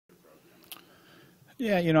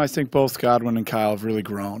Yeah, I think both Godwin and Kyle have really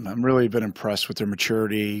grown. I'm really been impressed with their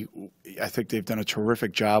maturity. I think they've done a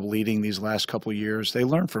terrific job leading these last couple of years. They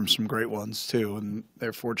learned from some great ones too, and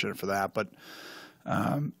they're fortunate for that. But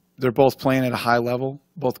they're both playing at a high level.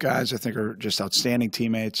 Both guys, I think, are just outstanding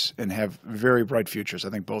teammates and have very bright futures. I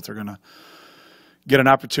think both are going to get an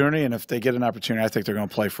opportunity, and if they get an opportunity, I think they're going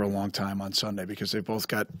to play for a long time on Sunday because they've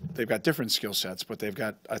got different skill sets, but they've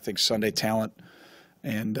got, I think, Sunday talent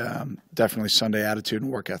and definitely Sunday attitude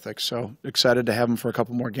and work ethic. So excited to have him for a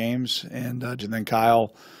couple more games. And then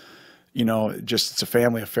Kyle, just it's a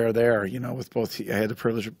family affair there. With both, I had the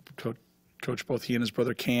privilege of coach both he and his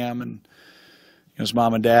brother Cam and his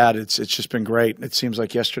mom and dad. It's just been great. It seems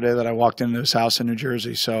like yesterday that I walked into his house in New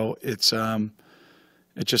Jersey. So it's an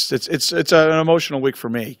emotional week for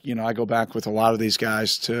me. I go back with a lot of these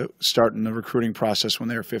guys to starting the recruiting process when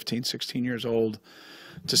they were 15, 16 years old.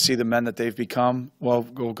 To see the men that they've become while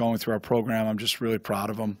going through our program, I'm just really proud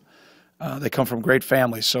of them. They come from great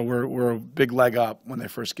families, so we're a big leg up when they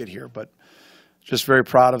first get here. But just very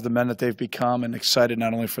proud of the men that they've become and excited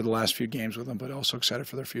not only for the last few games with them, but also excited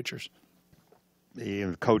for their futures.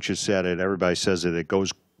 The coaches said it, everybody says it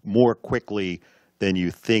goes more quickly than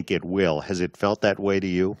you think it will. Has it felt that way to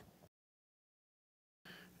you?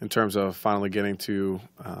 In terms of finally getting to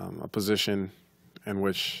a position in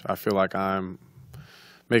which I feel like I'm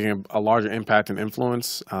making a larger impact and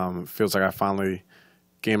influence. Feels like I finally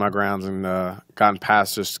gained my grounds and gotten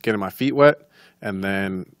past just getting my feet wet. And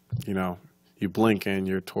then, you blink and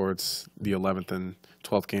you're towards the 11th and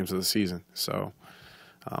 12th games of the season. So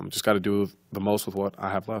just got to do the most with what I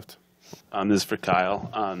have left. This is for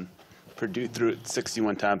Kyle. Purdue threw it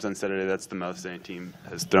 61 times on Saturday. That's the most any team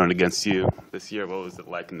has thrown against you this year. What was it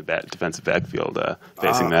like in the defensive backfield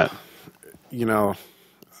facing that?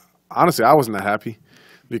 Honestly, I wasn't that happy.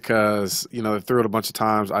 Because, they threw it a bunch of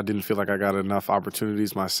times. I didn't feel like I got enough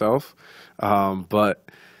opportunities myself. But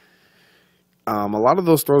a lot of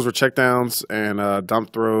those throws were checkdowns and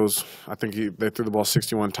dump throws. I think they threw the ball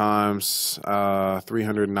 61 times,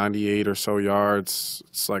 398 or so yards.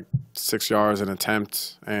 It's like 6 yards an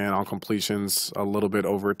attempt, and on completions, a little bit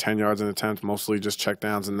over 10 yards an attempt, mostly just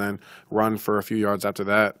checkdowns and then run for a few yards after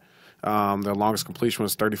that. Their longest completion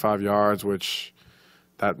was 35 yards, which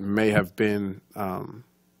that may have been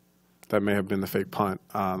the fake punt.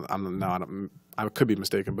 I could be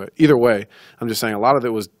mistaken, but either way, I'm just saying a lot of it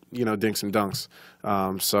was, dinks and dunks.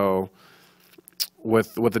 So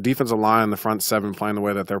with the defensive line, the front seven playing the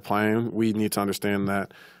way that they're playing, we need to understand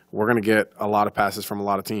that we're going to get a lot of passes from a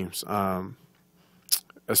lot of teams.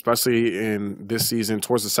 Especially in this season,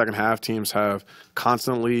 towards the second half, teams have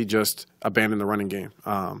constantly just abandoned the running game.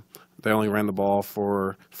 They only ran the ball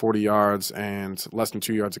for 40 yards and less than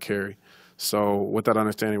 2 yards a carry. So with that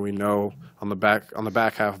understanding, we know on the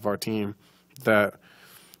back half of our team that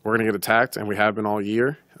we're going to get attacked, and we have been all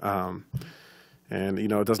year. And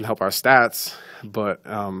it doesn't help our stats, but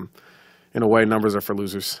in a way, numbers are for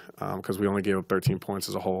losers because we only gave up 13 points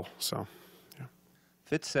as a whole. So, yeah.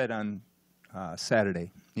 Fitz said on Saturday,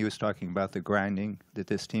 he was talking about the grinding that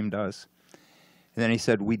this team does, and then he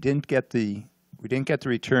said we didn't get the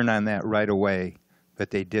return on that right away, but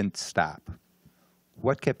they didn't stop.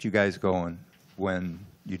 What kept you guys going when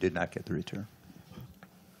you did not get the return?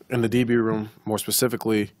 In the DB room, more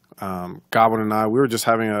specifically, Godwin and I, we were just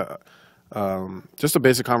having a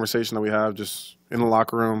basic conversation that we have just in the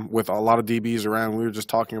locker room with a lot of DBs around. We were just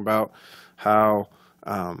talking about how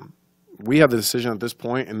we have the decision at this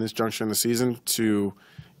point in this juncture in the season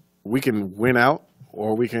we can win out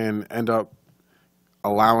or we can end up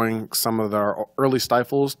allowing some of our early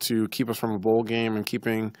stifles to keep us from a bowl game and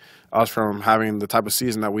keeping us from having the type of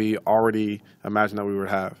season that we already imagined that we would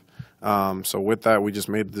have. So with that, we just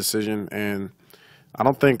made the decision, and I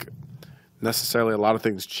don't think necessarily a lot of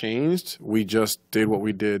things changed. We just did what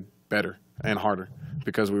we did better and harder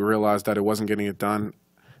because we realized that it wasn't getting it done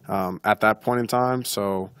at that point in time.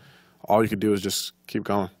 So all you could do is just keep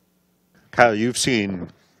going. Kyle, you've seen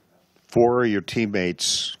 4 of your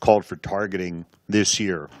teammates called for targeting this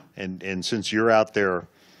year, and since you're out there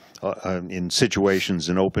in situations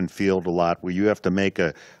in open field a lot where you have to make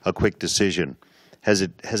a quick decision, has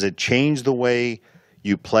it changed the way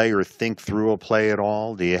you play or think through a play at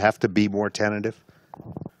all? Do you have to be more tentative?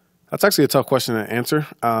 That's actually a tough question to answer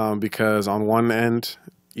because on one end,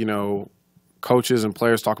 coaches and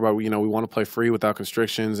players talk about, we want to play free without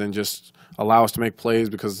constrictions and just allow us to make plays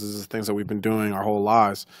because this is the things that we've been doing our whole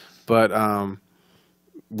lives. But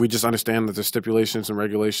we just understand that there's stipulations and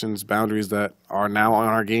regulations, boundaries that are now on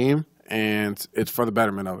our game, and it's for the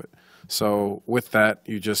betterment of it. So with that,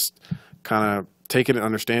 you just kind of take it and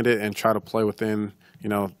understand it and try to play within,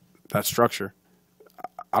 that structure.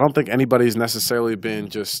 I don't think anybody's necessarily been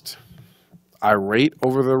just irate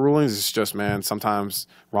over the rulings. It's just, man, sometimes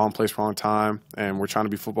wrong place, wrong time, and we're trying to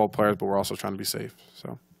be football players, but we're also trying to be safe.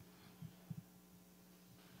 So,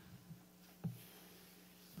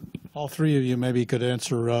 all three of you maybe could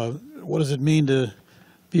answer. What does it mean to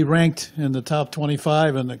be ranked in the top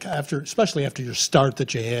 25, and especially after your start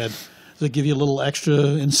that you had? Does it give you a little extra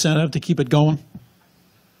incentive to keep it going?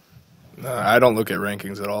 I don't look at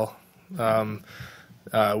rankings at all.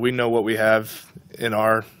 We know what we have in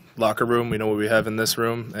our locker room. We know what we have in this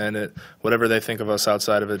room, and whatever they think of us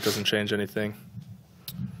outside of it doesn't change anything.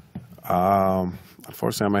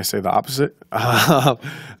 Unfortunately, I might say the opposite.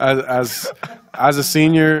 As a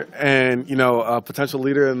senior and a potential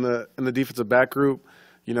leader in the defensive back group,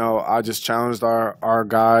 I just challenged our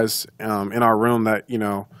guys in our room that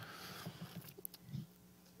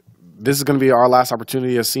this is going to be our last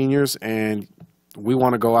opportunity as seniors, and we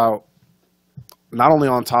want to go out not only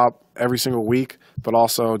on top every single week, but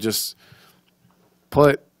also just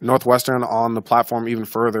put Northwestern on the platform even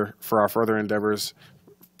further for our further endeavors,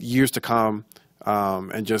 years to come,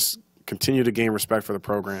 and just continue to gain respect for the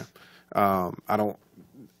program. And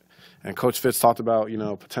Coach Fitz talked about,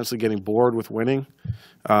 potentially getting bored with winning.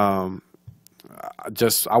 I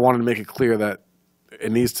wanted to make it clear that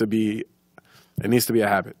it needs to be a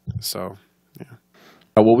habit. So, yeah.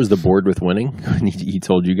 What was the board with winning? He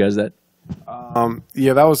told you guys that?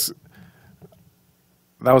 Yeah, that was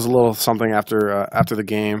a little something after the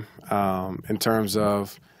game, in terms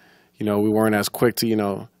of, we weren't as quick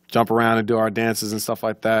to, jump around and do our dances and stuff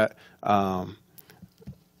like that.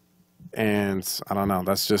 And I don't know,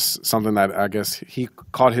 that's just something that I guess he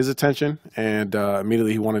caught his attention, and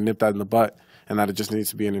immediately he wanted to nip that in the butt, and that it just needs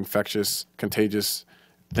to be an infectious, contagious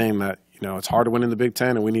thing that, it's hard to win in the Big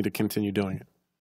Ten, and we need to continue doing it.